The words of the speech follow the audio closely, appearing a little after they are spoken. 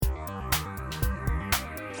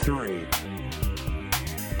3,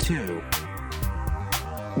 2,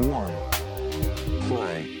 1,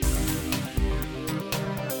 play.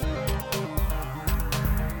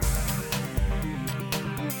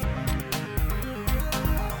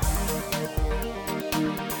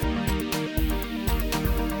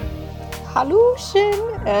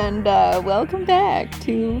 Hallöchen, and welcome back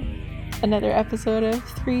to another episode of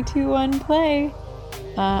 3, 2, 1 Play.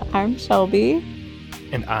 I'm Shelby.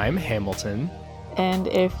 And I'm Hamilton. And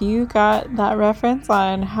if you got that reference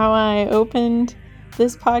on how I opened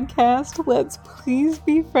this podcast, let's please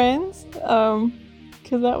be friends.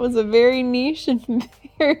 Because that was a very niche and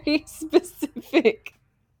very specific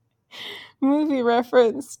movie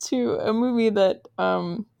reference to a movie that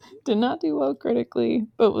did not do well critically,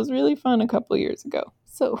 but was really fun a couple years ago.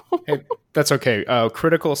 So Hey, that's okay.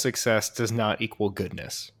 Critical success does not equal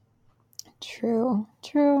goodness. True.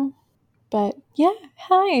 But yeah,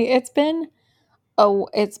 hi. It's been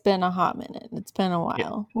a hot minute. It's been a while.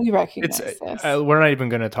 Yeah. We recognize this. We're not even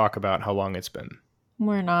going to talk about how long it's been.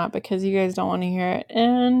 We're not, because you guys don't want to hear it,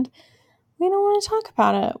 and we don't want to talk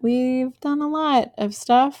about it. We've done a lot of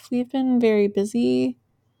stuff. We've been very busy.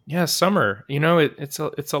 Yeah, summer. You know, it's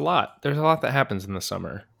a lot. There's a lot that happens in the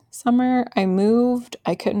summer. Summer, I moved.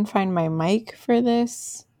 I couldn't find my mic for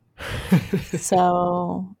this.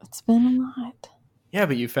 So it's been a lot. Yeah,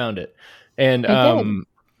 but you found it. And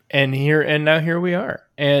now here we are.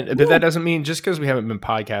 But that doesn't mean just because we haven't been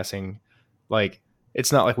podcasting, like,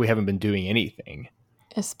 it's not like we haven't been doing anything.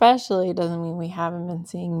 Especially doesn't mean we haven't been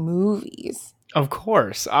seeing movies. Of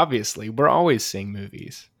course, obviously, we're always seeing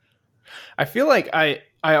movies. I feel like I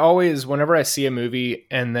always, whenever I see a movie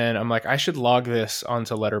and then I'm like, I should log this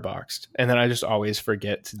onto Letterboxd, and then I just always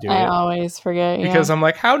forget to do it. I always forget, because I'm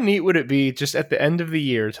like, how neat would it be just at the end of the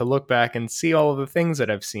year to look back and see all of the things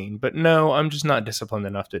that I've seen? But no, I'm just not disciplined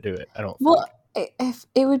enough to do it. I don't think. If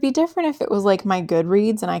it would be different if it was like my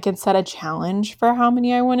Goodreads and I could set a challenge for how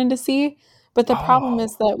many I wanted to see. But the problem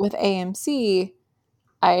is that with AMC,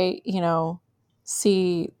 I,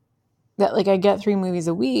 see that, like, I get 3 movies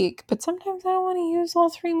a week, but sometimes I don't want to use all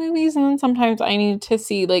 3 movies, and then sometimes I need to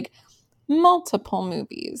see, like, multiple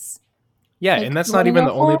movies. Yeah, like, and that's not even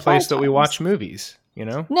the only place that we watch movies, you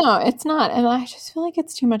know? No, it's not. And I just feel like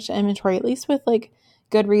it's too much inventory. At least with, like,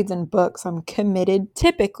 Goodreads and books, I'm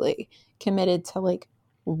typically committed to, like,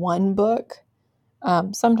 1 book.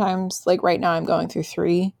 Sometimes, like, right now I'm going through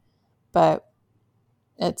 3, but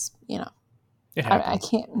it's, I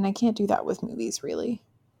can't do that with movies, really.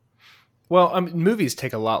 Well, movies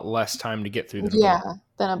take a lot less time to get through than a book.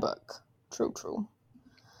 Than a book. True.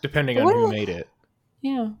 Depending on who made it.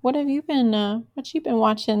 Yeah. What have you been? What you been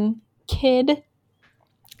watching, kiddo?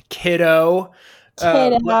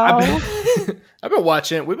 I've been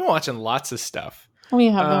watching. We've been watching lots of stuff. We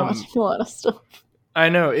have been watching a lot of stuff. I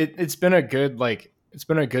know it's been a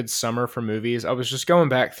good summer for movies. I was just going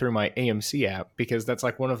back through my AMC app because that's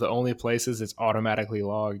like one of the only places it's automatically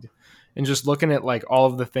logged. And just looking at like all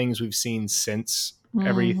of the things we've seen since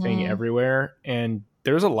Everything Everywhere, and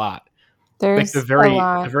there's a lot. There's like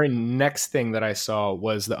the very next thing that I saw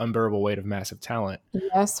was The Unbearable Weight of Massive Talent.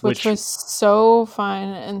 Yes, which was so fun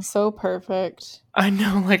and so perfect. I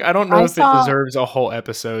know, like I don't know if it deserves a whole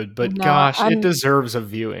episode, but it deserves a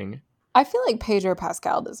viewing. I feel like Pedro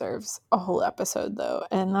Pascal deserves a whole episode though,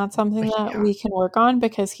 and that's something that we can work on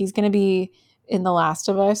because he's going to be in the Last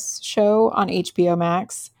of Us show on HBO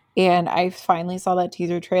Max. And I finally saw that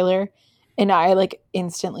teaser trailer, and I like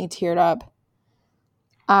instantly teared up.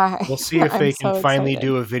 We'll see if they can finally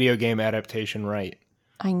do a video game adaptation right.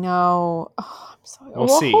 I know. Oh, I'm so. We'll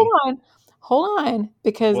see. Hold on,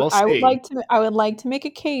 because I would like to make a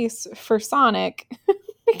case for Sonic.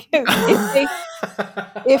 Because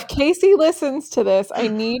if Casey listens to this, I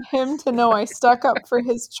need him to know I stuck up for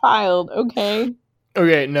his child. Okay.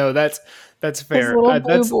 Okay. No, that's fair.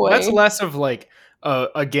 That's less of like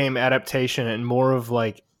a game adaptation and more of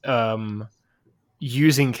like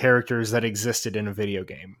using characters that existed in a video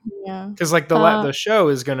game. Yeah. Because like the show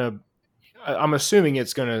is gonna, I'm assuming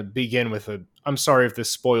it's gonna begin with I'm sorry if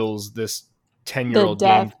this spoils this 10-year-old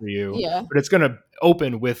game for you. Yeah. But it's gonna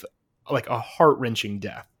open with like a heart-wrenching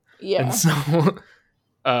death. Yeah. And so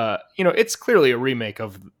it's clearly a remake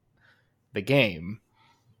of the game.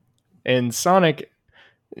 And Sonic,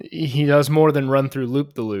 he does more than run through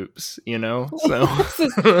loop-the-loops, So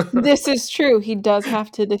this is true. He does have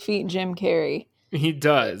to defeat Jim Carrey. He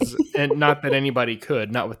does, and not that anybody could,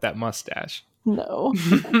 not with that mustache. No,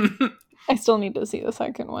 I still need to see the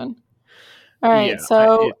second one. All right,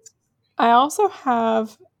 so I also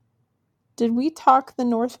have. Did we talk The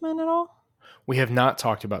Northman at all? We have not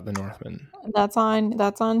talked about The Northman. That's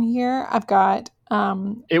on here. I've got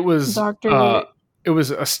It was Dr. it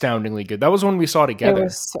was astoundingly good. That was one we saw together.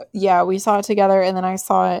 We saw it together, and then I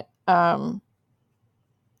saw it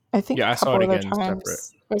I think Yeah, a I saw couple it other again separate.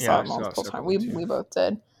 times. I Yeah, saw I it saw it multiple times. separately, too. We both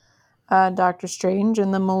did. Doctor Strange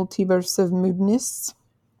and the Multiverse of Moodness.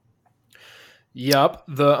 Yep.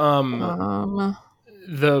 Um,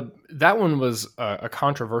 That one was a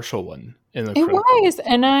controversial one in the it critical. was,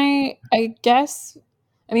 and I guess,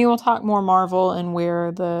 I mean, we'll talk more Marvel and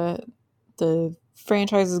where the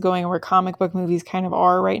franchise is going and where comic book movies kind of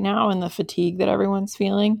are right now and the fatigue that everyone's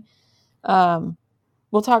feeling.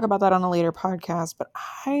 We'll talk about that on a later podcast, but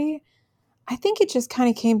I think it just kind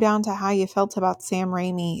of came down to how you felt about Sam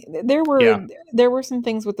Raimi. There were some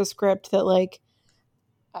things with the script that, like,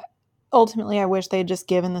 ultimately I wish they had just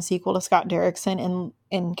given the sequel to Scott Derrickson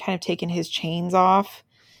and kind of taken his chains off,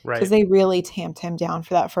 because they really tamped him down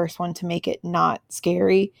for that first one to make it not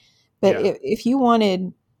scary. But if you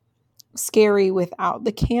wanted scary without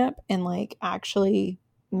the camp and like actually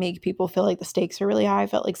make people feel like the stakes are really high, I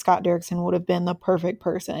felt like Scott Derrickson would have been the perfect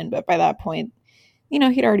person. But by that point, you know,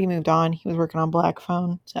 he'd already moved on. He was working on Black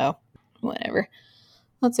Phone, so whatever.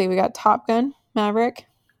 Let's see, we got Top Gun Maverick.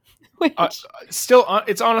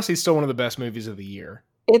 It's honestly still one of the best movies of the year.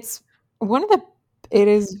 It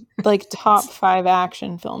is like top 5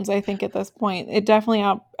 action films, I think, at this point. It definitely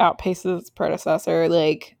outpaces its predecessor.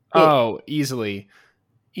 Easily.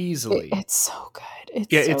 It's so good.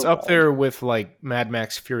 It's up there with like Mad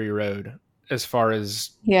Max Fury Road as far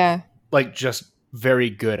as like just very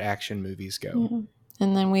good action movies go. Yeah.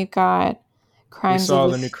 And then we've got Crimes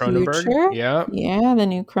of the new Cronenberg. Future. Yeah, the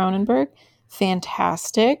new Cronenberg.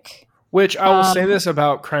 Fantastic. Which I will say this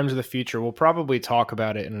about Crimes of the Future. We'll probably talk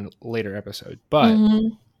about it in a later episode. But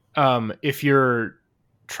if you're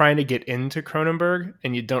trying to get into Cronenberg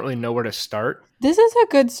and you don't really know where to start, this is a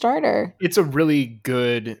good starter. It's a really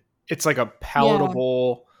good, it's like a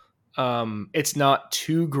palatable, it's not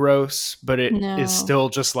too gross, but it is still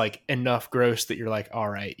just like enough gross that you're like, all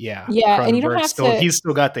right, yeah, and you don't have to, he's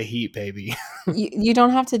still got the heat, baby. you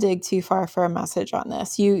don't have to dig too far for a message on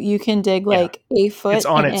this. You can dig like a foot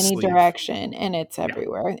in any direction, and it's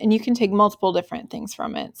everywhere, and you can take multiple different things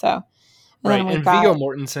from it. So and Viggo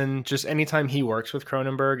Mortensen, just anytime he works with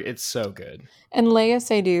Cronenberg, it's so good. And Léa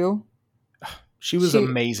Seydoux, she was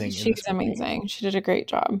amazing. She's amazing. She did a great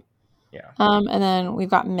job. Yeah. And then we've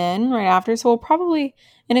got Men right after. So we'll probably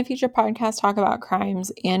in a future podcast talk about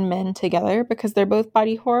Crimes and Men together, because they're both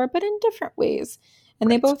body horror, but in different ways. And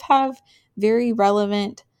they both have very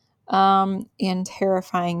relevant and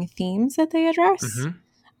terrifying themes that they address.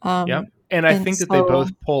 Mm-hmm. And I think that they both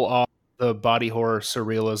pull off the body horror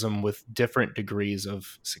surrealism with different degrees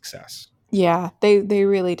of success. Yeah, they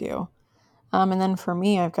really do. And then for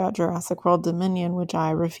me, I've got Jurassic World Dominion, which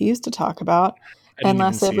I refuse to talk about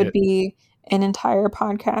unless it would be an entire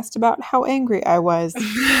podcast about how angry I was.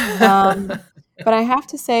 But I have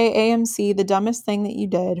to say, AMC, the dumbest thing that you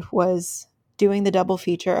did was doing the double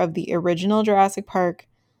feature of the original Jurassic Park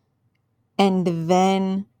and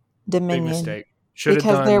then Dominion. Big mistake. Should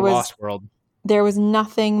have done Lost World. There was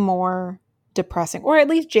nothing more depressing, or at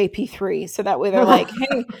least JP3, so that way they're like,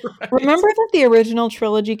 hey, remember that the original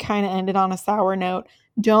trilogy kind of ended on a sour note?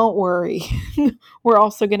 Don't worry. We're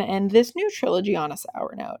also going to end this new trilogy on a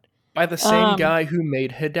sour note. By the same guy who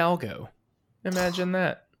made Hidalgo. Imagine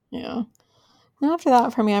that. Yeah. And after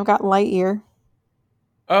that, for me, I've got Lightyear.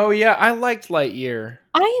 Oh, yeah. I liked Lightyear.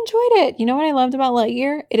 I enjoyed it. You know what I loved about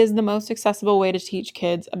Lightyear? It is the most accessible way to teach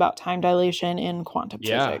kids about time dilation in quantum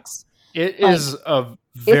physics. It is a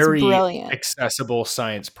very accessible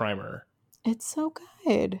science primer. It's so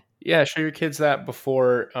good. Yeah, show your kids that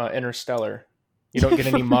before Interstellar. You don't get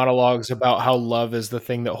any monologues about how love is the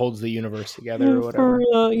thing that holds the universe together or whatever. For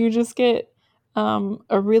real, you just get a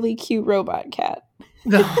really cute robot cat.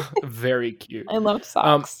 Very cute. I love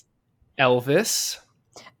socks. Elvis.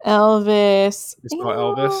 You saw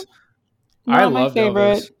Elvis. I loved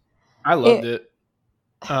Elvis. I loved it.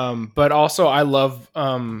 But also I love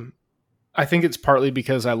I think it's partly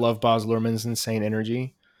because I love Baz Luhrmann's insane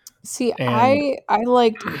energy. See, I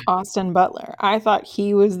liked Austin Butler. I thought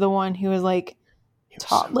he was the one who was like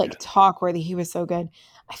talk worthy. He was so good.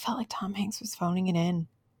 I felt like Tom Hanks was phoning it in.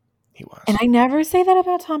 He was. And I never say that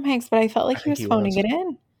about Tom Hanks, but I felt like he was phoning it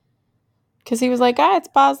in. Because he was like, it's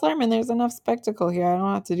Baz Luhrmann. There's enough spectacle here. I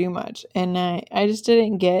don't have to do much. And I just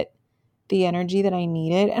didn't get the energy that I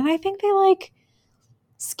needed. And I think they like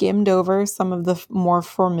skimmed over some of the more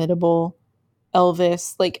formidable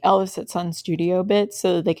Elvis at Sun Studio bits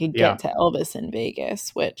so that they could get to Elvis in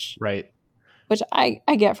Vegas, which I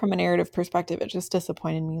get from a narrative perspective. It just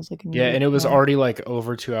disappointed me as like a music and it was already like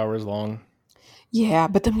over 2 hours long. Yeah,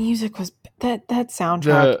 but the music was That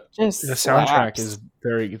soundtrack just The soundtrack slaps. is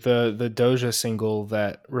very the Doja single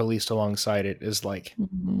that released alongside it is like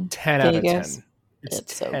Mhm. 10 out of Vegas. 10. It's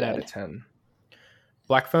It's so 10 out good. of 10.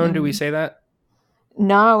 Black Phone, do we Mhm. say that?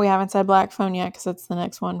 No, we haven't said Black Phone yet because it's the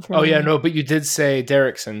next one for Oh me. yeah, no, but you did say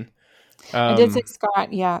Derrickson. I did say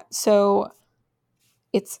Scott, yeah. So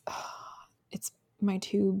it's my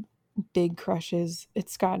two big crushes.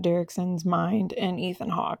 It's Scott Derrickson's Mind and Ethan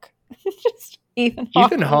Hawke. Just Ethan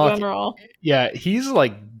Hawke Ethan in Hawke, general. yeah, he's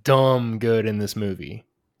like dumb good in this movie.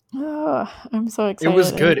 I'm so It excited.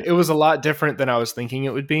 was good. It was a lot different than I was thinking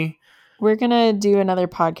it would be. We're gonna do another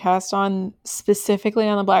podcast on specifically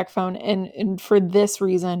on the Black Phone, and for this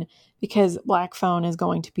reason, because Black Phone is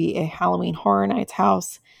going to be a Halloween Horror Nights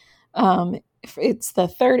house. It's the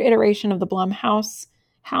third iteration of the Blumhouse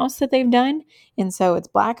house that they've done, and so it's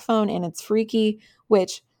Black Phone and it's Freaky,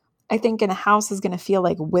 which I think in a house is going to feel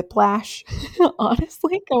like Whiplash.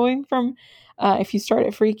 Honestly, going from if you start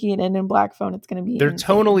at Freaky and end in Black Phone, it's going to be They're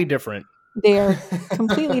insane. tonally different. They are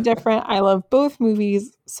completely different. I love both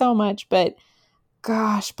movies so much, but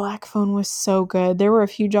gosh, Black Phone was so good. There were a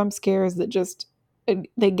few jump scares that just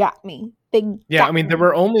they got me. Yeah, I mean there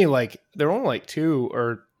were only like 2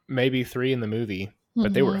 or maybe 3 in the movie,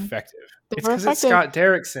 but they were effective. It's because it's Scott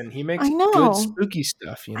Derrickson. He makes good spooky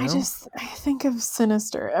stuff, you know? I think of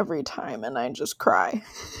Sinister every time and I just cry.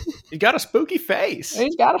 He got a spooky face.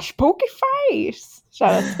 He's got a spooky face.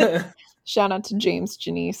 Shout out to James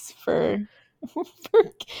Janice for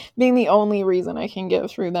being the only reason I can get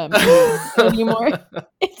through that movie anymore.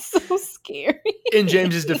 It's so scary. In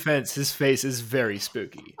James's defense, his face is very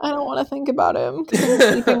spooky. I don't want to think about him because I'm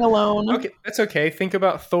sleeping alone. Okay, that's okay. Think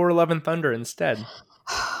about Thor: Love and Thunder instead.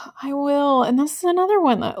 I will, and this is another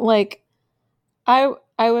one that, like, I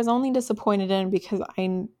was only disappointed in because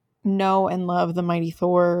I know and love the Mighty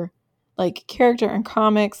Thor, like, character in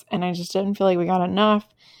comics, and I just didn't feel like we got enough.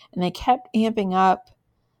 And they kept amping up,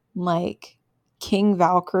 like, King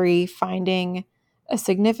Valkyrie finding a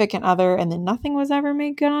significant other, and then nothing was ever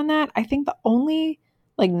made good on that. I think the only,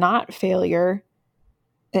 like, not failure,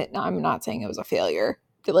 I'm not saying it was a failure,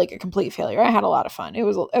 like a complete failure. I had a lot of fun. It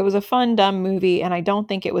was a fun, dumb movie, and I don't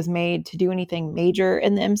think it was made to do anything major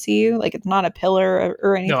in the MCU. Like, it's not a pillar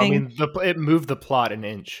or anything. No, I mean, it moved the plot an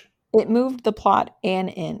inch. It moved the plot an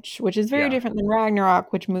inch, which is very different than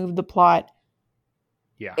Ragnarok, which moved the plot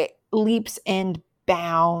leaps and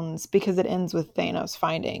bounds because it ends with Thanos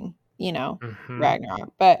finding,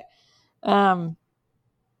 Ragnarok. But I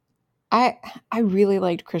really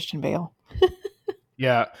liked Christian Bale.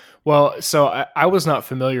 Yeah. Well, so I was not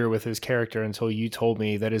familiar with his character until you told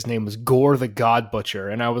me that his name was Gore the God Butcher.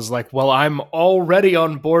 And I was like, well, I'm already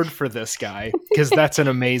on board for this guy because that's an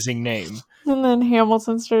amazing name. And then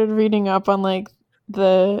Hamilton started reading up on, like,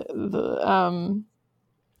 the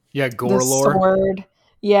Gore lore. Sword.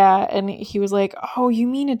 Yeah, and he was like, oh, you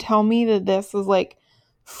mean to tell me that this is, like,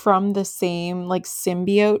 from the same, like,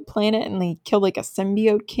 symbiote planet, and they killed, like, a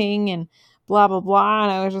symbiote king and blah blah blah.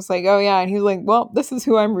 And I was just like, oh yeah. And he was like, well, this is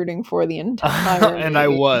who I'm rooting for the entire and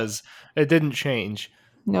movie. It didn't change.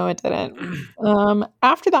 No, it didn't.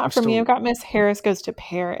 After that, for me, I've got Miss Harris Goes to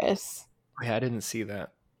Paris. Yeah, I didn't see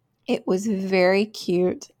that. It was very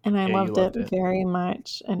cute, and I loved it very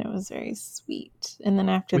much, and it was very sweet. And then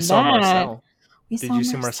after we saw Marcel. Did you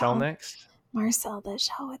see Marcel next? Marcel the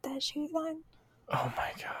show with the shoes on. Oh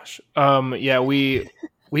my gosh. Yeah, we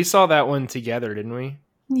saw that one together, didn't we?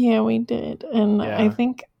 Yeah, we did. And I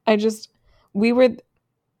think there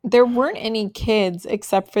weren't any kids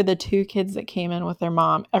except for the 2 kids that came in with their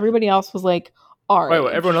mom. Everybody else was like our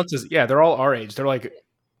age. Everyone else is, they're all our age. They're like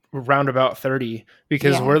around about 30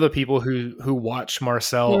 because we're the people who watch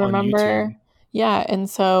Marcel on YouTube. Yeah, and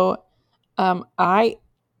so I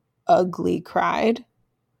ugly cried.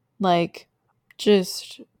 Like,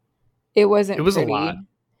 just it wasn't It was pretty. a lot.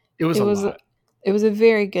 It was a lot. It was a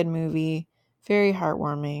very good movie. Very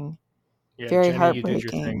heartwarming. Yeah, very Jenny,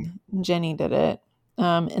 heartbreaking. Jenny did it.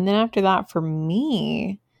 And then after that, for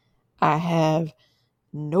me, I have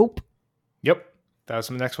Nope. Yep. That was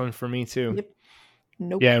the next one for me too. Yep.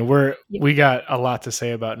 Nope. Yeah, and we got a lot to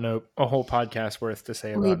say about Nope. A whole podcast worth to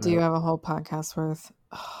say about Nope. We do have a whole podcast worth.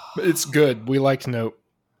 But it's good. We liked Nope.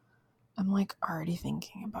 I'm like already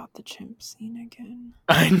thinking about the chimp scene again.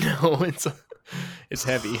 I know. It's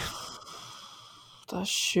heavy. The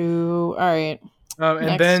shoe. All right.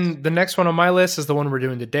 And then the next one on my list is the one we're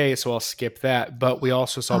doing today, so I'll skip that. But we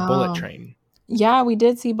also saw Bullet Train. Yeah, we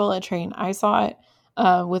did see Bullet Train. I saw it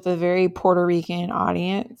with a very Puerto Rican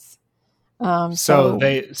audience. So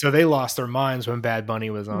they lost their minds when Bad Bunny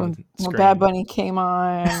was on screen. When Bad Bunny came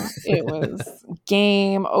on, it was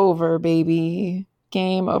game over, baby.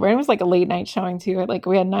 game over. And it was like a late night showing too. Like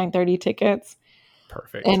we had 9:30 tickets.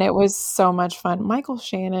 Perfect. And it was so much fun. Michael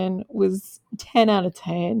Shannon was 10 out of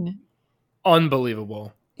 10.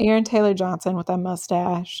 Unbelievable. Aaron Taylor Johnson with that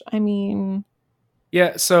mustache. I mean,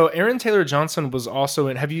 yeah. So Aaron Taylor Johnson was also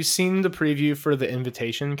in. Have you seen the preview for The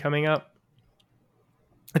Invitation coming up?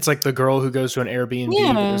 It's like the girl who goes to an Airbnb,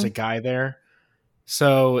 but there's a guy there.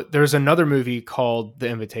 So there's another movie called The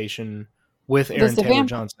Invitation with Aaron Taylor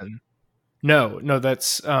Johnson. No,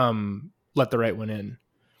 that's Let the Right One In.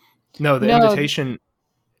 No, The Invitation.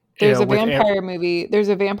 There's a vampire movie. There's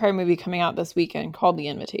a vampire movie coming out this weekend called The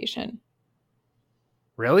Invitation.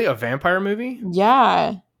 Really? A vampire movie?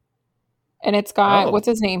 Yeah. And it's got, what's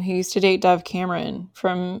his name? Who used to date Dove Cameron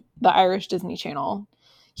from the Irish Disney Channel.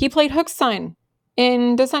 He played Hook's son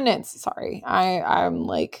in Descendants. Sorry. I'm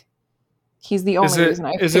like, he's the only reason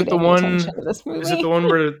I paid attention to this movie. Is it the one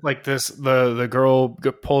where like the girl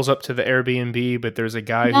pulls up to the Airbnb, but there's a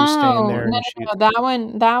guy who's staying there? No.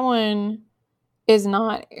 That one is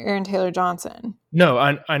not Aaron Taylor Johnson. No,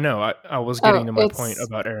 I know. I was getting to my point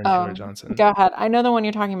about Aaron Taylor Johnson. Go ahead. I know the one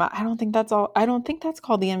you're talking about. I don't think that's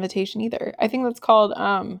called The Invitation either. I think that's called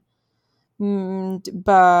then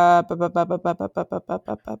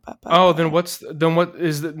what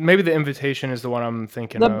is maybe The Invitation is the one I'm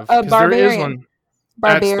thinking of. Barbarian. There is one.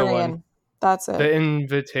 Barbarian. That's the one. That's it. The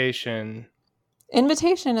Invitation.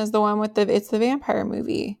 Invitation is the one with it's the vampire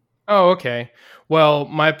movie. Oh, okay. Well,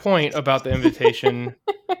 my point about The Invitation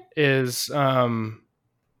is that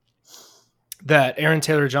Aaron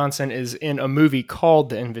Taylor Johnson is in a movie called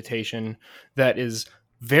The Invitation that is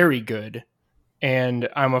very good. And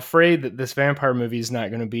I'm afraid that this vampire movie is not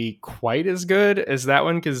going to be quite as good as that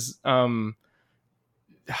one because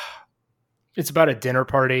it's about a dinner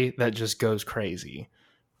party that just goes crazy.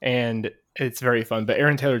 And it's very fun. But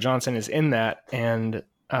Aaron Taylor Johnson is in that. And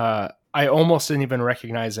I almost didn't even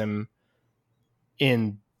recognize him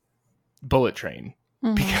in Bullet Train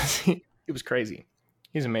because it was crazy.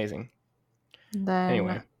 He's amazing. Then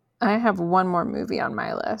anyway, I have one more movie on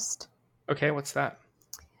my list. Okay, what's that?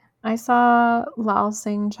 I saw Lal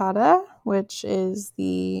Singh Chadha, which is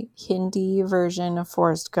the Hindi version of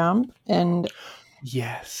Forrest Gump. And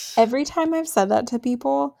yes, every time I've said that to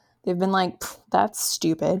people, they've been like, that's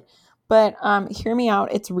stupid. But hear me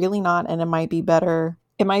out. It's really not, and it might be better.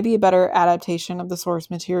 It might be a better adaptation of the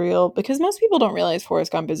source material because most people don't realize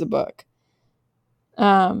Forrest Gump is a book.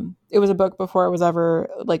 It was a book before it was ever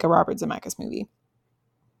like a Robert Zemeckis movie.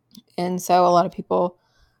 And so a lot of people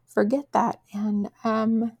forget that. And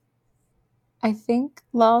I think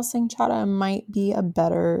Lal Singh Chadha might be a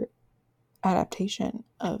better adaptation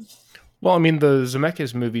of... Well, I mean, the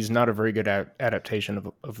Zemeckis movie is not a very good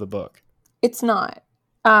adaptation of the book. It's not.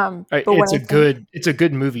 It's a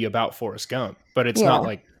good movie about Forrest Gump, but it's not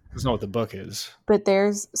what the book is. But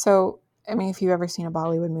if you've ever seen a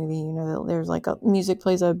Bollywood movie, you know that there's like music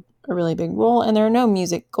plays a really big role, and there are no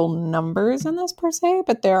musical numbers in this per se,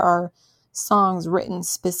 but there are songs written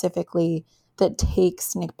specifically that take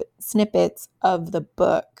snippets of the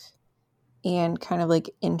book and kind of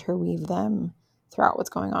like interweave them throughout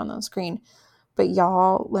what's going on the screen. But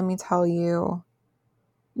y'all, let me tell you,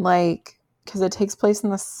 like, because it takes place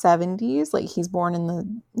in the 70s, like he's born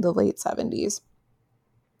in the late 70s.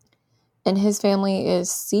 And his family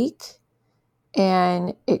is Sikh,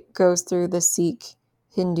 and it goes through the Sikh,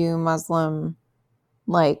 Hindu, Muslim,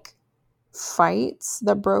 like, fights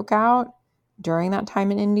that broke out during that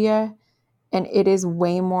time in India. And it is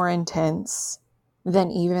way more intense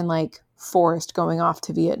than even, like, Forrest going off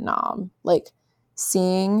to Vietnam. Like,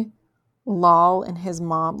 seeing Lal and his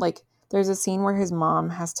mom, like, there's a scene where his mom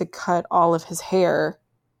has to cut all of his hair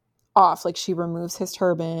off. Like, she removes his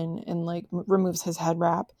turban and, like, removes his head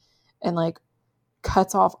wrap and, like,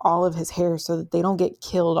 cuts off all of his hair so that they don't get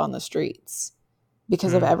killed on the streets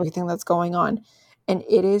because of everything that's going on. And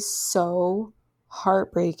it is so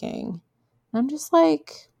heartbreaking. And I'm just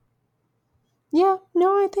like, yeah,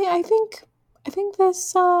 no, I think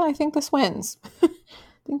this wins.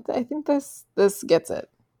 I think this gets it.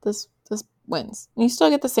 This wins. And you still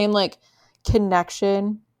get the same like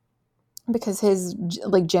connection because his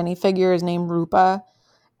like Jenny figure is named Rupa,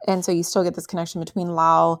 and so you still get this connection between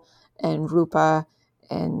Lal and Rupa,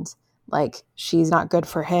 and like she's not good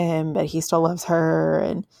for him, but he still loves her,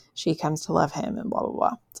 and she comes to love him, and blah blah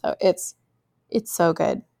blah. So it's so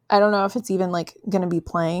good. I don't know if it's even like going to be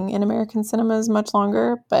playing in American cinemas much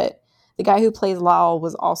longer, but the guy who plays Lal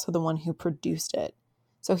was also the one who produced it.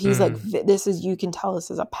 So he's like, you can tell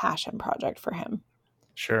this is a passion project for him.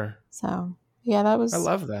 Sure. So yeah, I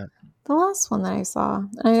love that. The last one that I saw.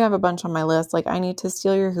 And I have a bunch on my list. Like, I need to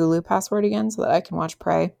steal your Hulu password again so that I can watch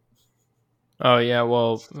Prey. Oh yeah,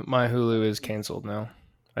 well, my Hulu is canceled now.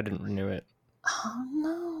 I didn't renew it, Oh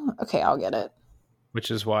no. Okay, I'll get it.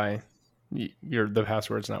 which is why the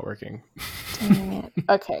password's not working. Dang it.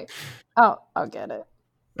 Okay. I'll get it.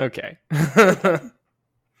 Okay.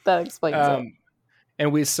 That explains it.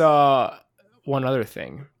 And we saw one other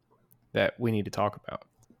thing that we need to talk about.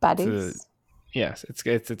 Buddies. Yes,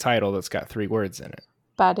 it's a title that's got 3 words in it,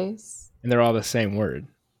 Buddies. and they're all the same word.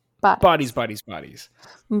 Buddies. Bodies, bodies, bodies.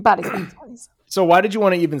 Bodies. So why did you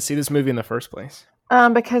want to even see this movie in the first place?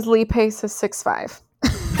 Because Lee Pace is 6'5".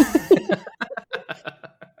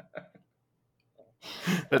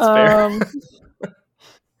 That's fair.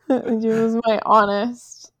 It was my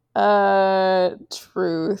honest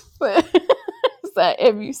truth. Is that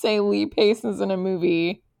if you say Lee Pace is in a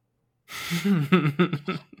movie,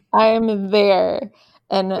 I am there.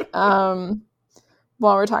 And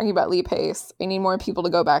while we're talking about Lee Pace, I need more people to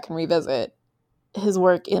go back and revisit his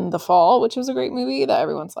work in The Fall, which was a great movie that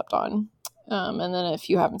everyone slept on. And then if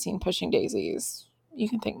you haven't seen Pushing Daisies, you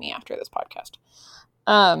can thank me after this podcast.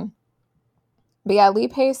 But yeah, Lee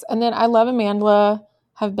Pace. And then I love Amandla.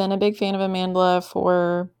 Have been a big fan of Amandla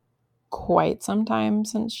for quite some time,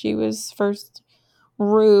 since she was first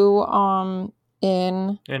Rue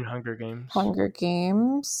in Hunger Games. Hunger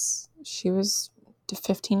Games. She was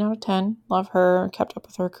 15 out of 10. Love her. Kept up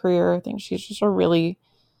with her career. I think she's just a really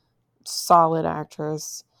solid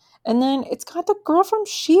actress. And then it's got the girl from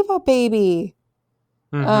Shiva Baby.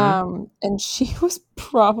 Mm-hmm. And she was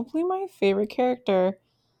probably my favorite character.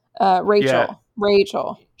 Rachel. Yeah.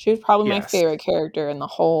 Rachel. She was probably my Yes. favorite character in the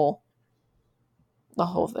whole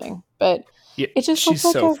thing. But Yeah, it just she's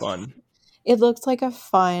looks like so fun. It looks like a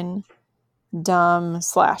fun, dumb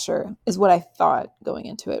slasher, is what I thought going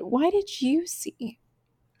into it. Why did you see?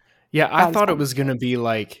 Yeah, I thought it was going to be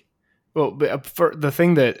like, well, for the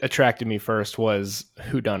thing that attracted me first was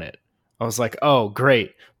whodunit. I was like, oh,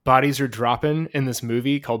 great. Bodies are dropping in this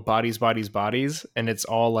movie called Bodies, Bodies, Bodies. And it's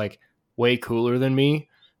all like way cooler than me.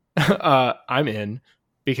 I'm in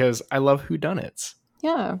because I love whodunits.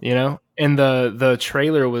 Yeah. You know? And the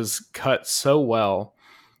trailer was cut so well.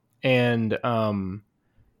 And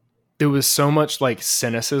there was so much like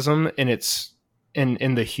cynicism in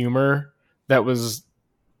in the humor that was,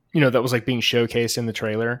 that was like being showcased in the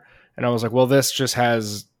trailer. And I was like, well, this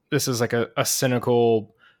is like a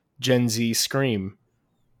cynical Gen Z Scream.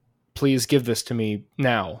 Please give this to me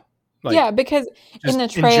now. Like, yeah, because in the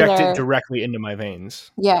trailer, inject it directly into my veins.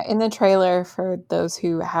 Yeah, in the trailer, for those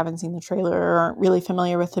who haven't seen the trailer or aren't really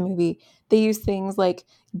familiar with the movie, they use things like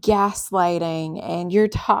gaslighting and you're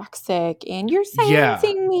toxic and you're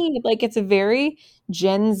silencing me. Like, it's a very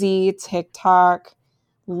Gen Z TikTok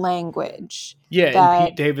language. Yeah, and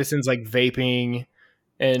Pete Davidson's like vaping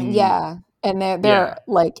and they're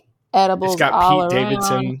like edibles. It's got all Pete around.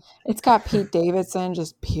 Davidson. It's got Pete Davidson,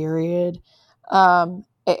 just period.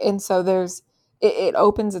 And so it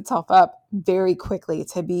opens itself up very quickly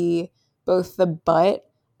to be both the butt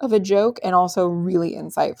of a joke and also really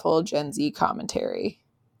insightful Gen Z commentary.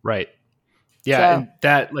 Right. Yeah, and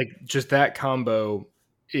that, like, just that combo,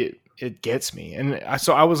 it gets me. And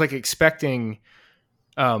so I was like expecting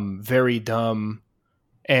very dumb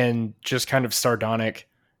and just kind of sardonic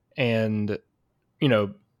and,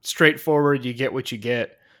 straightforward, you get what you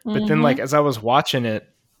get. But then, like, as I was watching it,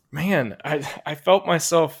 man, I felt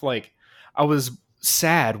myself like I was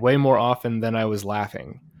sad way more often than I was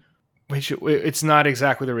laughing, which it's not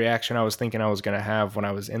exactly the reaction I was thinking I was going to have when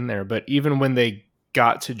I was in there. But even when they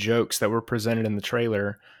got to jokes that were presented in the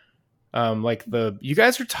trailer, like you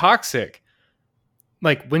guys are toxic.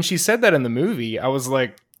 Like, when she said that in the movie, I was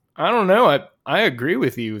like, I don't know. I agree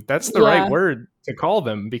with you. That's the right word to call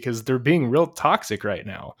them, because they're being real toxic right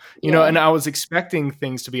now, you know, and I was expecting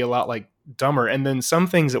things to be a lot like dumber. And then some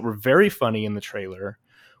things that were very funny in the trailer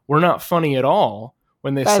were not funny at all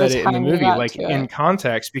when they said it in the movie, like in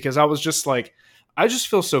context, because I was just like, I just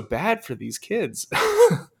feel so bad for these kids.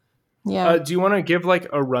 Yeah. Do you want to give like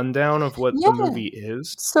a rundown of what the movie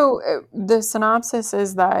is? So the synopsis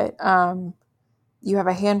is that you have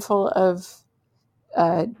a handful of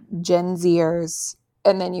Gen Zers,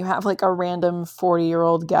 and then you have like a random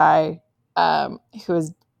 40-year-old guy who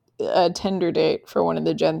is a Tinder date for one of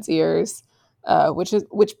the Gen Zers,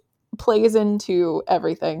 which plays into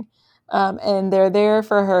everything. And they're there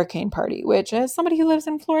for a hurricane party, which, as somebody who lives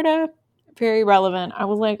in Florida, very relevant. I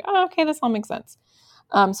was like, oh, okay, this all makes sense.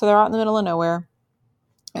 So they're out in the middle of nowhere.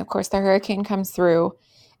 And of course, the hurricane comes through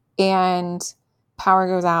and power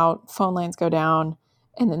goes out, phone lines go down,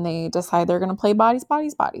 and then they decide they're going to play Bodies,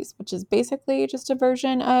 Bodies, Bodies, which is basically just a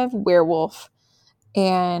version of Werewolf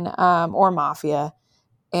and or Mafia.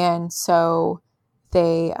 And so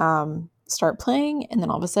they start playing, and then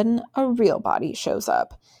all of a sudden a real body shows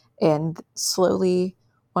up, and slowly,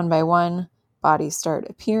 one by one, bodies start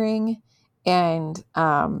appearing, and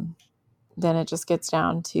then it just gets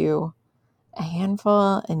down to a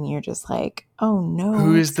handful, and you're just like, oh no,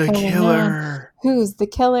 Who is the killer? Who's the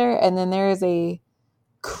killer? And then there is a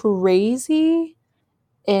crazy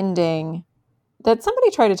ending that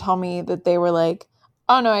somebody tried to tell me that they were like,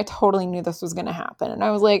 oh no, I totally knew this was going to happen. And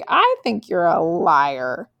I was like, I think you're a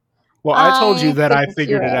liar. Well, I told you that I think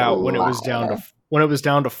figured you're it a out when it was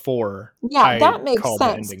down to 4. Yeah, I that makes called the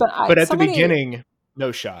sense. ending. But at the beginning,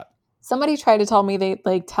 no shot. Somebody tried to tell me they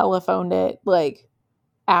like telephoned it like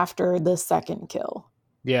after the second kill.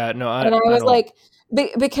 Yeah, no, and I was like,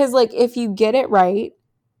 because like if you get it right,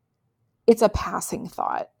 it's a passing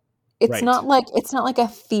thought. It's Right. not like a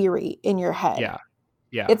theory in your head. Yeah.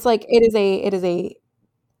 Yeah. It's like it is a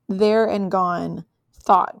there and gone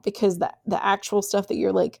thought, because the actual stuff that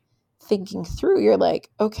you're like thinking through, you're like,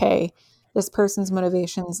 okay, this person's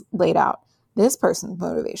motivations laid out. This person's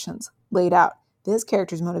motivations laid out. This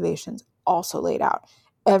character's motivations also laid out.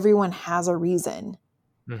 Everyone has a reason.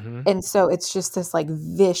 Mhm. And so it's just this like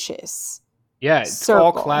vicious it's circle.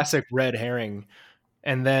 all classic red herring.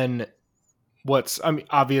 And then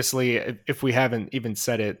obviously, if we haven't even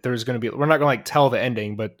said it, we're not going to like tell the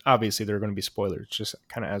ending, but obviously there are going to be spoilers just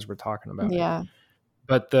kind of as we're talking about it.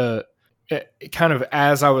 But kind of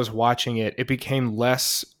as I was watching it, it became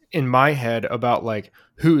less in my head about like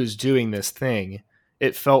who is doing this thing.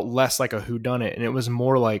 It felt less like a whodunit, and it was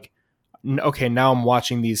more like, okay, now I'm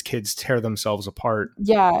watching these kids tear themselves apart.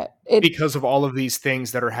 Yeah, because of all of these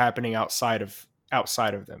things that are happening outside of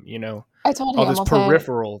them, you know. I told all Hamilton, this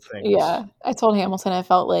peripheral things. Yeah, I told Hamilton I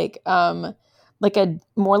felt like more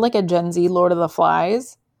like a Gen Z Lord of the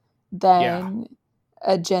Flies than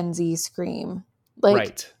a Gen Z Scream. Like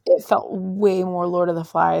Right. It felt way more Lord of the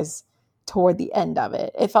Flies toward the end of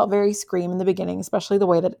it. It felt very Scream in the beginning, especially the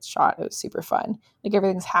way that it's shot. It was super fun. Like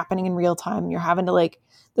everything's happening in real time, and you're having to like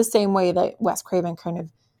the same way that Wes Craven kind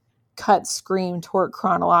of cut Scream toward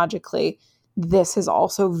chronologically. This is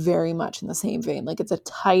also very much in the same vein. Like it's a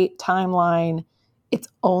tight timeline. It's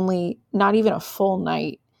only not even a full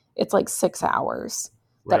night. It's like 6 hours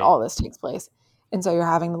that all this takes place. And so you're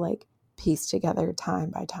having to like piece together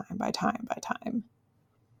time by time by time by time.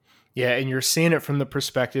 Yeah, and you're seeing it from the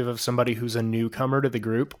perspective of somebody who's a newcomer to the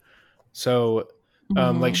group. So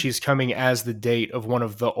like she's coming as the date of one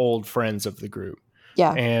of the old friends of the group.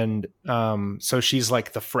 Yeah. And so she's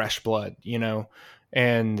like the fresh blood, you know?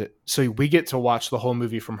 And so we get to watch the whole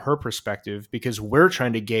movie from her perspective, because we're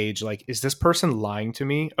trying to gauge, like, is this person lying to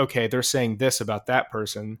me? Okay, they're saying this about that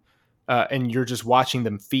person. And you're just watching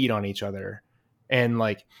them feed on each other. And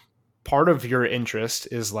like part of your interest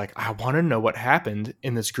is like, I want to know what happened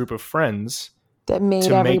in this group of friends that made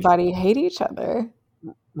everybody hate each other.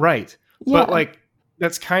 Right. Yeah. But like,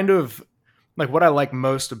 that's kind of like what I like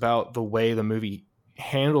most about the way the movie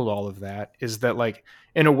handled all of that, is that like,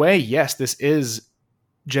 in a way, yes, this is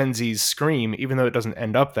Gen Z's Scream, even though it doesn't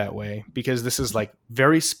end up that way, because this is like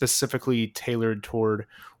very specifically tailored toward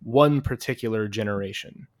one particular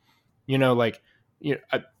generation. You know, like, you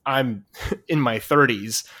know, I'm in my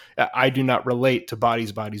 30s. I do not relate to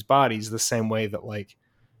bodies the same way that, like,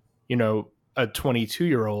 you know, a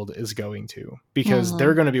 22-year-old is going to, because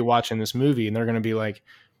they're going to be watching this movie and they're going to be like,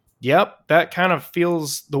 yep, that kind of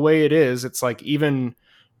feels the way it is. It's like even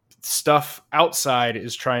stuff outside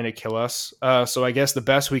is trying to kill us. So I guess the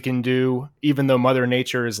best we can do, even though Mother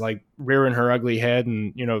Nature is like rearing her ugly head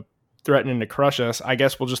and, you know, threatening to crush us, I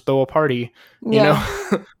guess we'll just throw a party, you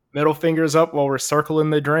know, middle fingers up while we're circling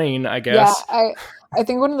the drain, I guess. Yeah, I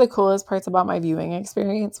think one of the coolest parts about my viewing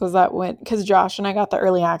experience was that because Josh and I got the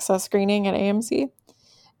early access screening at AMC,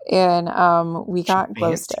 and we got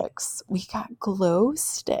glow sticks.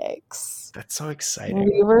 That's so exciting.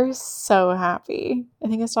 We were so happy. I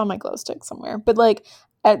think I still have my glow stick somewhere. But like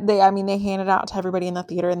they handed out to everybody in the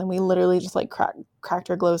theater, and then we literally just like cracked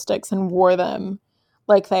our glow sticks and wore them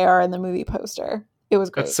like they are in the movie poster. It was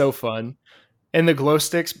great. That's so fun. And the glow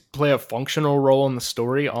sticks play a functional role in the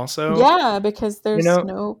story also. Yeah, because there's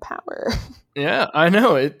no power. Yeah, I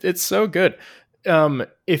know. It's so good.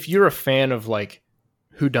 If you're a fan of like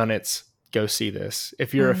whodunits, go see this.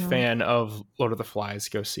 If you're a fan of Lord of the Flies,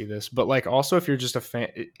 go see this. But like also if you're just a fan,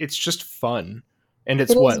 it's just fun. And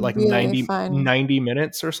it's like really 90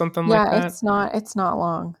 minutes or something like that. Yeah, it's not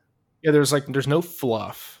long. Yeah, there's no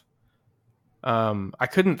fluff. I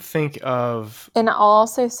couldn't think of. And I'll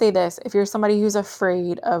also say this: if you're somebody who's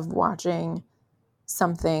afraid of watching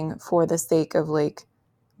something for the sake of like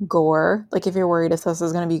gore, like if you're worried if this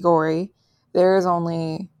is going to be gory, there are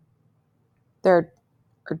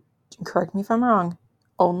correct me if I'm wrong,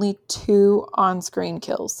 only 2 on-screen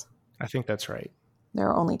kills. I think that's right. There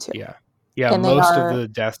are only 2. Yeah. Yeah, And they most of are- the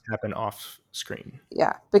deaths happen off screen.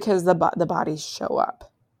 Yeah, because the bodies show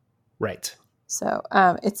up. Right. So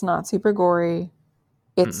it's not super gory.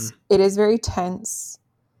 It is very tense.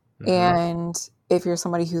 Mhm. And if you're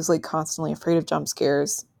somebody who's like constantly afraid of jump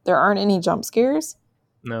scares, there aren't any jump scares.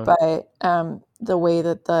 No. But the way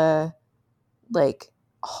that the like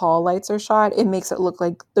hall lights are shot, it makes it look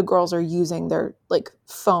like the girls are using their like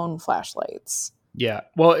phone flashlights. Yeah.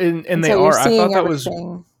 Well, and they so are. you're I seeing thought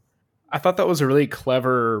everything. that was a really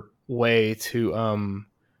clever way to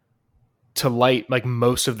light like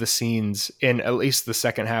most of the scenes in at least the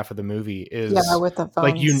second half of the movie is with the phones.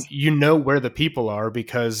 like you know where the people are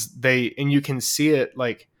because you can see it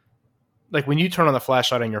like when you turn on the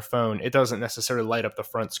flashlight on your phone, it doesn't necessarily light up the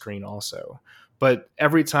front screen also. But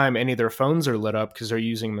every time any of their phones are lit up because they're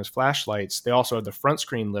using them as flashlights, they also have the front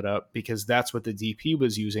screen lit up because that's what the DP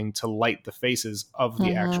was using to light the faces of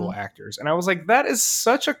the actual actors. And I was like, that is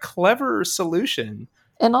such a clever solution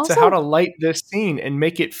and also, to how to light this scene and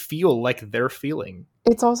make it feel like they're feeling.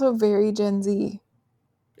 It's also very Gen Z.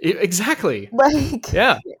 Exactly. Like,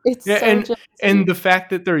 yeah. It's so Gen Z. And the fact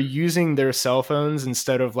that they're using their cell phones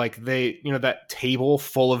instead of like that table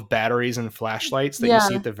full of batteries and flashlights that you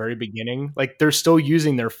see at the very beginning, like they're still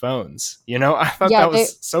using their phones. I thought that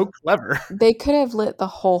was so clever. They could have lit the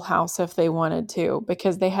whole house if they wanted to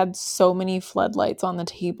because they had so many floodlights on the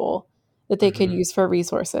table that they could use for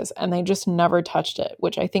resources, and they just never touched it,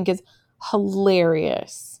 which I think is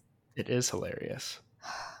hilarious. It is hilarious.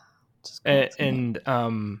 And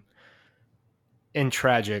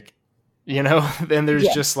tragic, then there's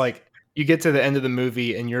just like you get to the end of the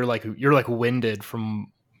movie and you're like winded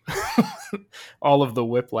from all of the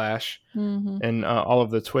whiplash and all of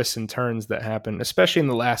the twists and turns that happen, especially in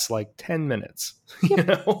the last like 10 minutes.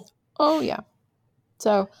 Oh yeah.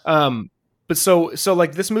 So but so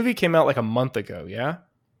like this movie came out like a month ago.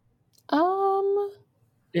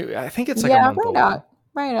 I think it's like a month old.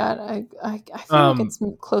 Right at. I feel like it's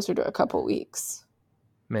closer to a couple weeks.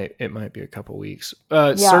 It might be a couple weeks.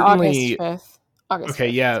 August Certainly. 5th. Okay,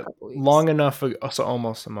 yeah, long enough. So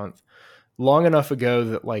almost a month. Long enough ago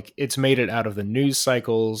that like it's made it out of the news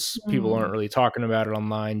cycles. People aren't really talking about it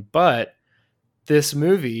online, but this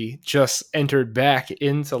movie just entered back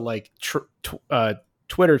into like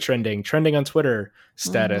Twitter trending on Twitter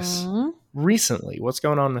status recently. What's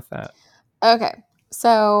going on with that? Okay,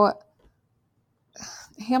 so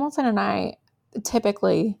Hamilton and I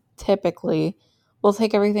typically will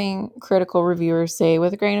take everything critical reviewers say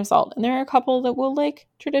with a grain of salt. And there are a couple that we'll like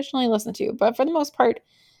traditionally listen to, but for the most part,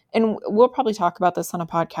 and we'll probably talk about this on a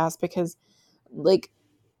podcast because like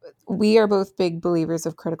we are both big believers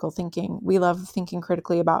of critical thinking. We love thinking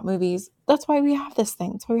critically about movies. That's why we have this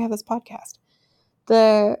thing. That's why we have this podcast.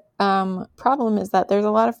 The problem is that there's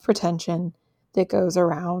a lot of pretension that goes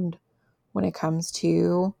around when it comes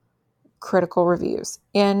to critical reviews,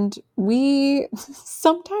 and we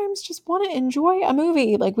sometimes just want to enjoy a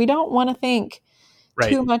movie. Like we don't want to think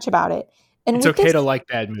too much about it, and it's okay to like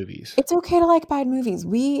bad movies. It's okay to like bad movies.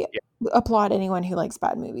 We applaud anyone who likes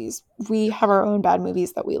bad movies. We have our own bad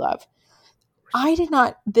movies that we love.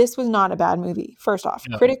 This was not a bad movie. First off,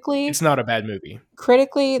 critically, it's not a bad movie.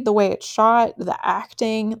 Critically, the way it's shot, the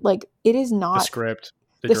acting, like it is not the script.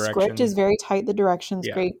 The script is very tight. The direction's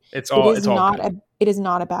great. It's all good. It is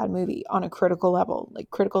not a bad movie on a critical level,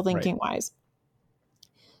 like critical thinking wise.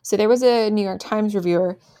 So there was a New York Times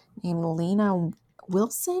reviewer named Lena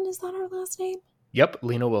Wilson. Is that her last name? Yep,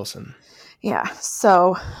 Lena Wilson. Yeah.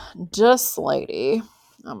 So just lady.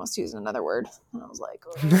 I almost used another word. And I was like,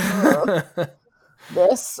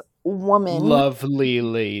 this woman. Lovely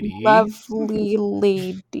lady.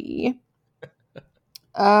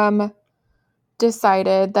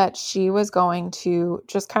 Decided that she was going to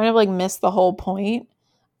just kind of like miss the whole point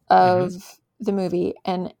of the movie.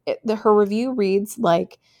 And her review reads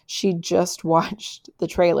like she just watched the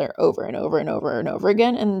trailer over and over and over and over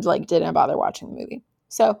again and like didn't bother watching the movie.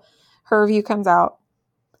 So her review comes out,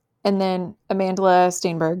 and then Amanda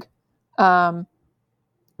Steinberg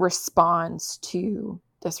responds to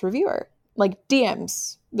this reviewer, like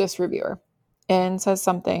DMs this reviewer and says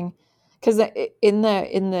something. Because in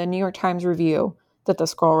the New York Times review that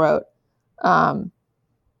this girl wrote,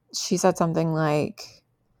 she said something like,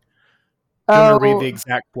 "Do you want to read the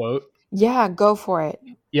exact quote?" Yeah, go for it.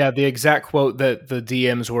 Yeah, the exact quote that the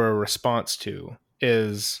DMs were a response to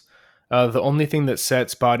is, "The only thing that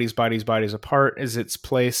sets bodies apart is its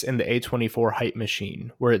place in the A24 hype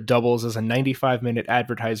machine, where it doubles as a 95-minute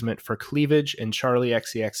advertisement for cleavage in Charli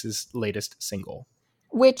XCX's latest single."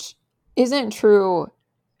 Which isn't true.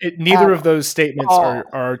 Neither at of those statements all.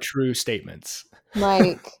 are true statements.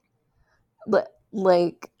 Like,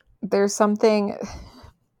 like there's something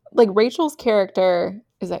like Rachel's character.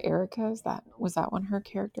 Is that Erica? Was that one her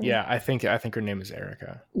character? Yeah, I think her name is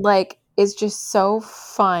Erica. Like, it's just so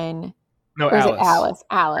fun. No, Or is it Alice.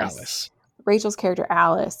 Alice. Rachel's character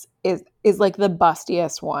Alice is like the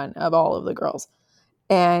bustiest one of all of the girls,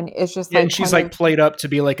 and it's just like, and she's like played up to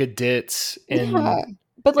be like a ditz, and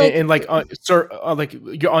but like, and like like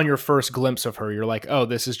you're on your first glimpse of her, you're like, oh,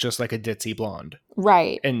 this is just like a ditzy blonde,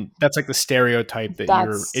 right? And that's like the stereotype that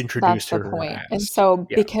you're introduced to her as. And so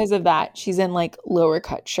because of that, she's in like lower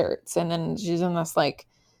cut shirts, and then she's in this like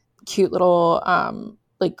cute little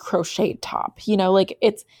like crocheted top, you know, like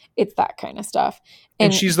it's that kind of stuff.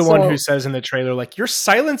 And she's the one who says in the trailer, like, you're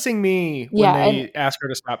silencing me when they ask her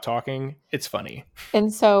to stop talking. It's funny.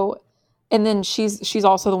 And so, and then she's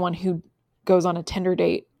also the one who goes on a Tinder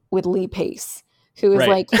date with Lee Pace, who is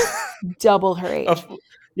like double her age.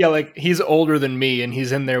 Yeah, like he's older than me, and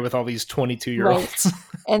he's in there with all these 22-year-olds. Right.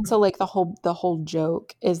 And so like the whole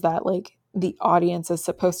joke is that like the audience is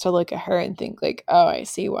supposed to look at her and think like, oh, I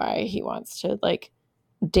see why he wants to like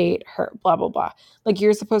date her, blah blah blah. Like,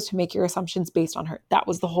 you're supposed to make your assumptions based on her. That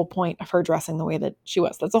was the whole point of her dressing the way that she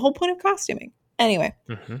was. That's the whole point of costuming. Anyway,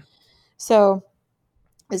 So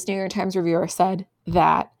this New York Times reviewer said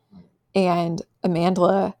that, and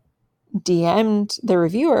Amandla DM'd the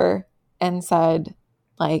reviewer and said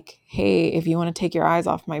like, hey, if you want to take your eyes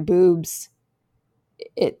off my boobs,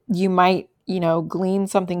 you might, you know, glean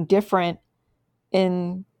something different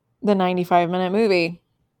in the 95-minute movie.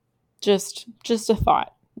 Just a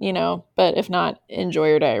thought, you know, but if not, enjoy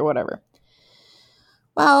your day or whatever.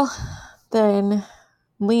 Well, then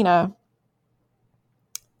Lena,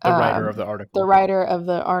 the writer of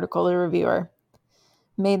the article, the reviewer,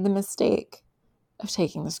 made the mistake of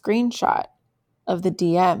taking the screenshot of the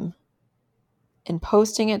DM and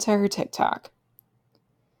posting it to her TikTok.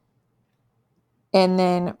 And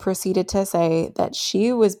then proceeded to say that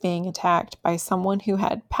she was being attacked by someone who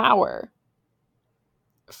had power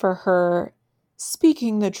for her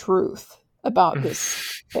speaking the truth about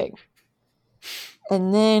this thing.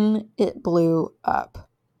 And then it blew up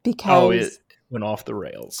because it went off the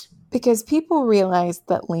rails. Because people realized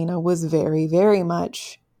that Lena was very, very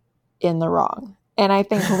much in the wrong. And I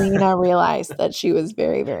think Lena realized that she was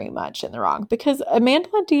very, very much in the wrong because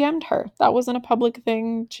Amandla DM'd her. That wasn't a public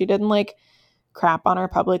thing. She didn't like crap on her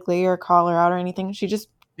publicly or call her out or anything. She just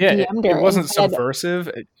DM'd her. It wasn't subversive.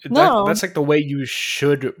 No. That's like the way you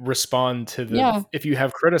should respond to the, if you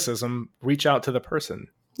have criticism, reach out to the person.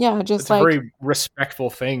 Yeah, just it's like a very respectful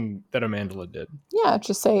thing that Amandla did. Yeah,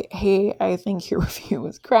 just say, hey, I think your review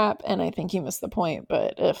was crap and I think you missed the point.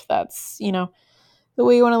 But if that's, you know, the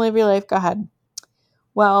way you want to live your life, go ahead.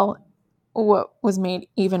 Well, what was made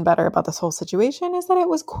even better about this whole situation is that it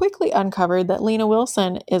was quickly uncovered that Lena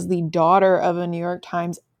Wilson is the daughter of a New York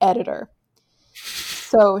Times editor.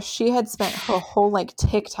 So she had spent her whole like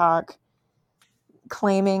TikTok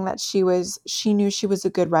claiming that she knew she was a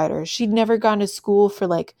good writer. She'd never gone to school for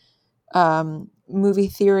like movie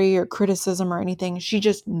theory or criticism or anything. She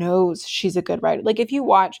just knows she's a good writer. Like if you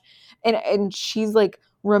watch, and she's like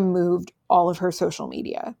removed all of her social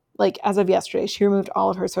media. Like as of yesterday, she removed all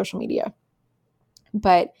of her social media.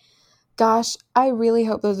 But gosh, I really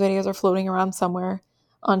hope those videos are floating around somewhere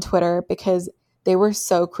on Twitter because they were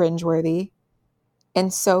so cringeworthy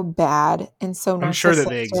and so bad and so narcissistic. I'm sure that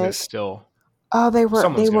they exist still. Oh, they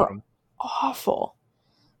were awful.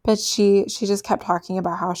 But she just kept talking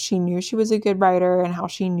about how she knew she was a good writer and how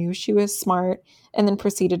she knew she was smart and then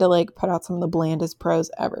proceeded to like put out some of the blandest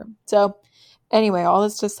prose ever. So anyway, all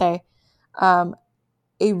this to say,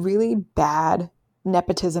 a really bad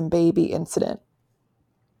nepotism baby incident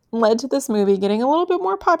led to this movie getting a little bit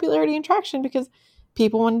more popularity and traction because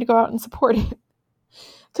people wanted to go out and support it.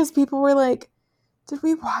 Because people were like, did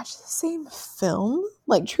we watch the same film?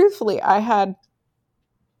 Like, truthfully, I had...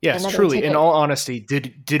 Yes, truly. Ticket. In all honesty,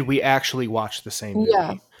 did we actually watch the same movie?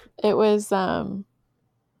 Yeah. It was...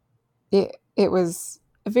 It was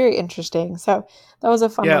very interesting. So that was a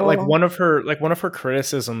fun little... like one of her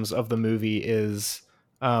criticisms of the movie is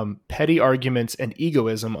petty arguments and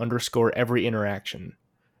egoism underscore every interaction.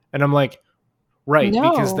 And I'm like, right,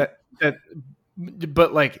 because that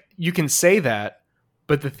but like you can say that,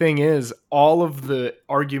 but the thing is, all of the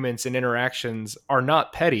arguments and interactions are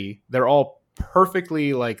not petty. They're all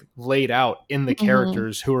perfectly like laid out in the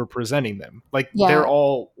characters who are presenting them. Like they're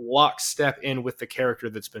all lockstep in with the character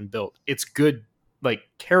that's been built. It's good like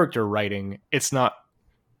character writing. It's not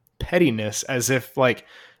pettiness as if like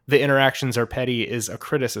the interactions are petty is a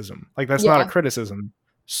criticism. Like that's not a criticism.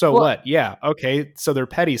 So Well- what? Yeah. Okay. So they're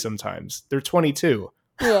petty sometimes. They're 22.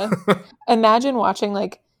 Yeah. Imagine watching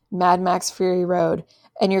like Mad Max Fury Road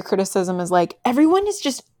and your criticism is like, everyone is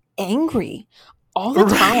just angry all the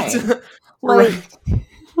time. Like,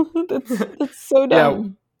 that's so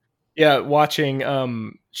dumb. Yeah.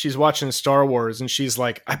 Watching, she's watching Star Wars and she's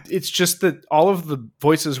like, it's just that all of the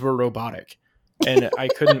voices were robotic. And I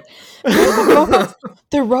couldn't.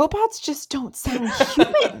 The robots just don't sound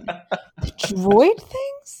human. The droid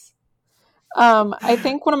things. I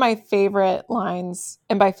think one of my favorite lines,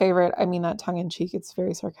 and by favorite I mean that tongue in cheek, it's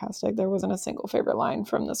very sarcastic. There wasn't a single favorite line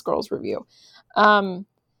from this girl's review. And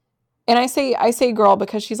I say girl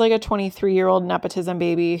because she's like a 23-year-old nepotism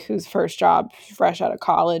baby whose first job, fresh out of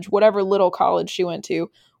college, whatever little college she went to,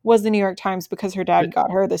 was the New York Times because her dad got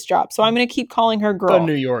her this job. So I'm going to keep calling her girl. The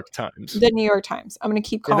New York Times. The New York Times. I'm going to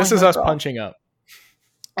keep calling her this is us girl. punching up.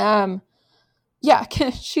 Yeah,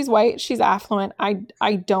 she's white. She's affluent.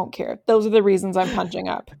 I don't care. Those are the reasons I'm punching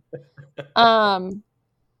up.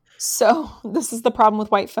 So this is the problem with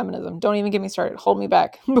white feminism. Don't even get me started. Hold me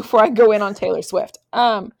back before I go in on Taylor Swift.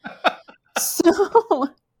 So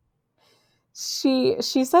she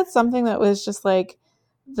said something that was just like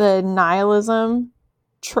the nihilism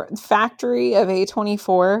factory of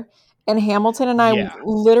A24. And Hamilton and I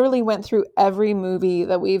literally went through every movie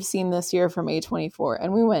that we've seen this year from A24.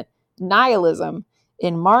 And we went, nihilism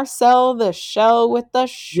in Marcel the Shell with the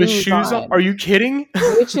shoes on. Are you kidding?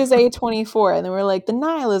 Which is A24. And then we're like, the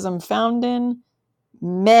nihilism found in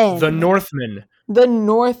men. The Northmen.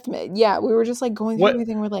 Yeah, we were just like going through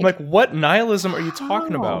everything. We're like, what nihilism are you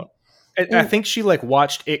talking about? I think she like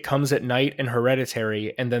watched It Comes at Night and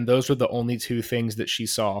Hereditary, and then those were the only two things that she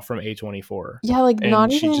saw from A24. Yeah, like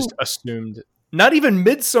and she just assumed not even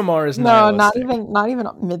Midsommar is nihilistic. not even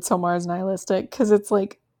Midsommar is nihilistic because it's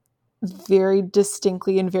like very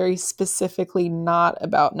distinctly and very specifically not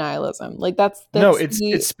about nihilism. Like that's no, it's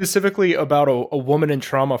specifically about a woman in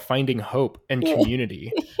trauma finding hope and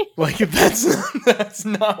community. Like that's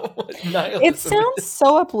not what nihilism It sounds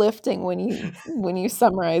so uplifting when you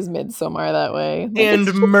summarize Midsommar that way. Like,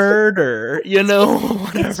 and murder,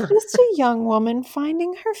 whatever. It's just a young woman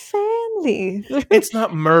finding her family. It's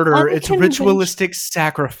not murder. It's ritualistic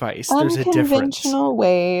sacrifice. There's a difference. Unconventional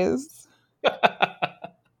ways.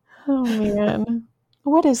 Oh man.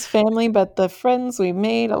 What is family but the friends we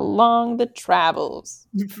made along the travels?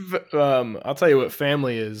 I'll tell you what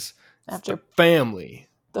family is. After family.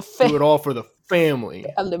 Do it all for the family.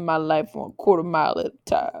 I live my life 1/4 mile at a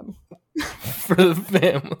time. For the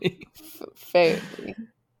family. For family.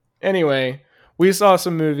 Anyway, we saw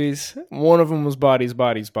some movies. One of them was Bodies.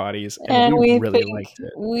 And we really liked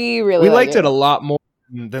it. We liked it a lot more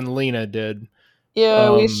than Lena did.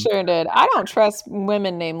 Yeah, we sure did. I don't trust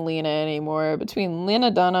women named Lena anymore. Between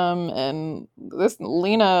Lena Dunham and this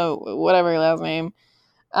Lena, whatever her last name,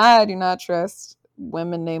 I do not trust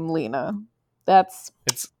women named Lena. It's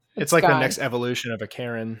like gone. The next evolution of a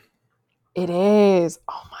Karen. It is.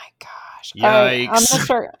 Oh my gosh. Yikes.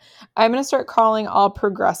 Right, I'm gonna start calling all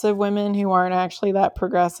progressive women who aren't actually that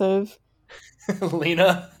progressive.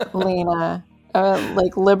 Lena.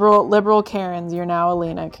 Like liberal Karens, you're now a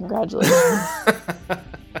Lena. Congratulations.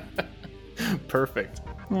 Perfect.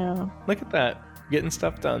 Yeah. Look at that. Getting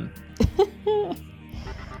stuff done.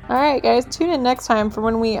 All right, guys. Tune in next time for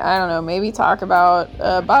when we, I don't know, maybe talk about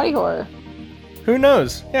body horror. Who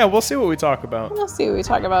knows? Yeah, we'll see what we talk about. We'll see what we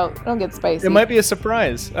talk about. Don't get spicy. It might be a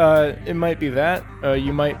surprise. It might be that.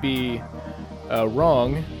 You might be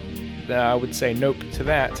wrong. I would say nope to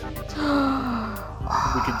that.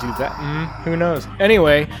 We could do that. Who knows?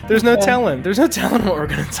 Anyway, there's no telling. There's no telling what we're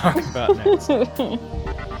going to talk about next.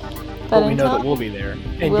 But we know that we'll be there.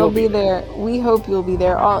 And we'll be there. We hope you'll be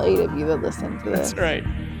there. All 8 of you that listen to this. That's right.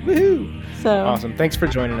 Woohoo! So awesome. Thanks for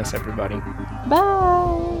joining us, everybody.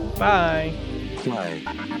 Bye. Bye. Play.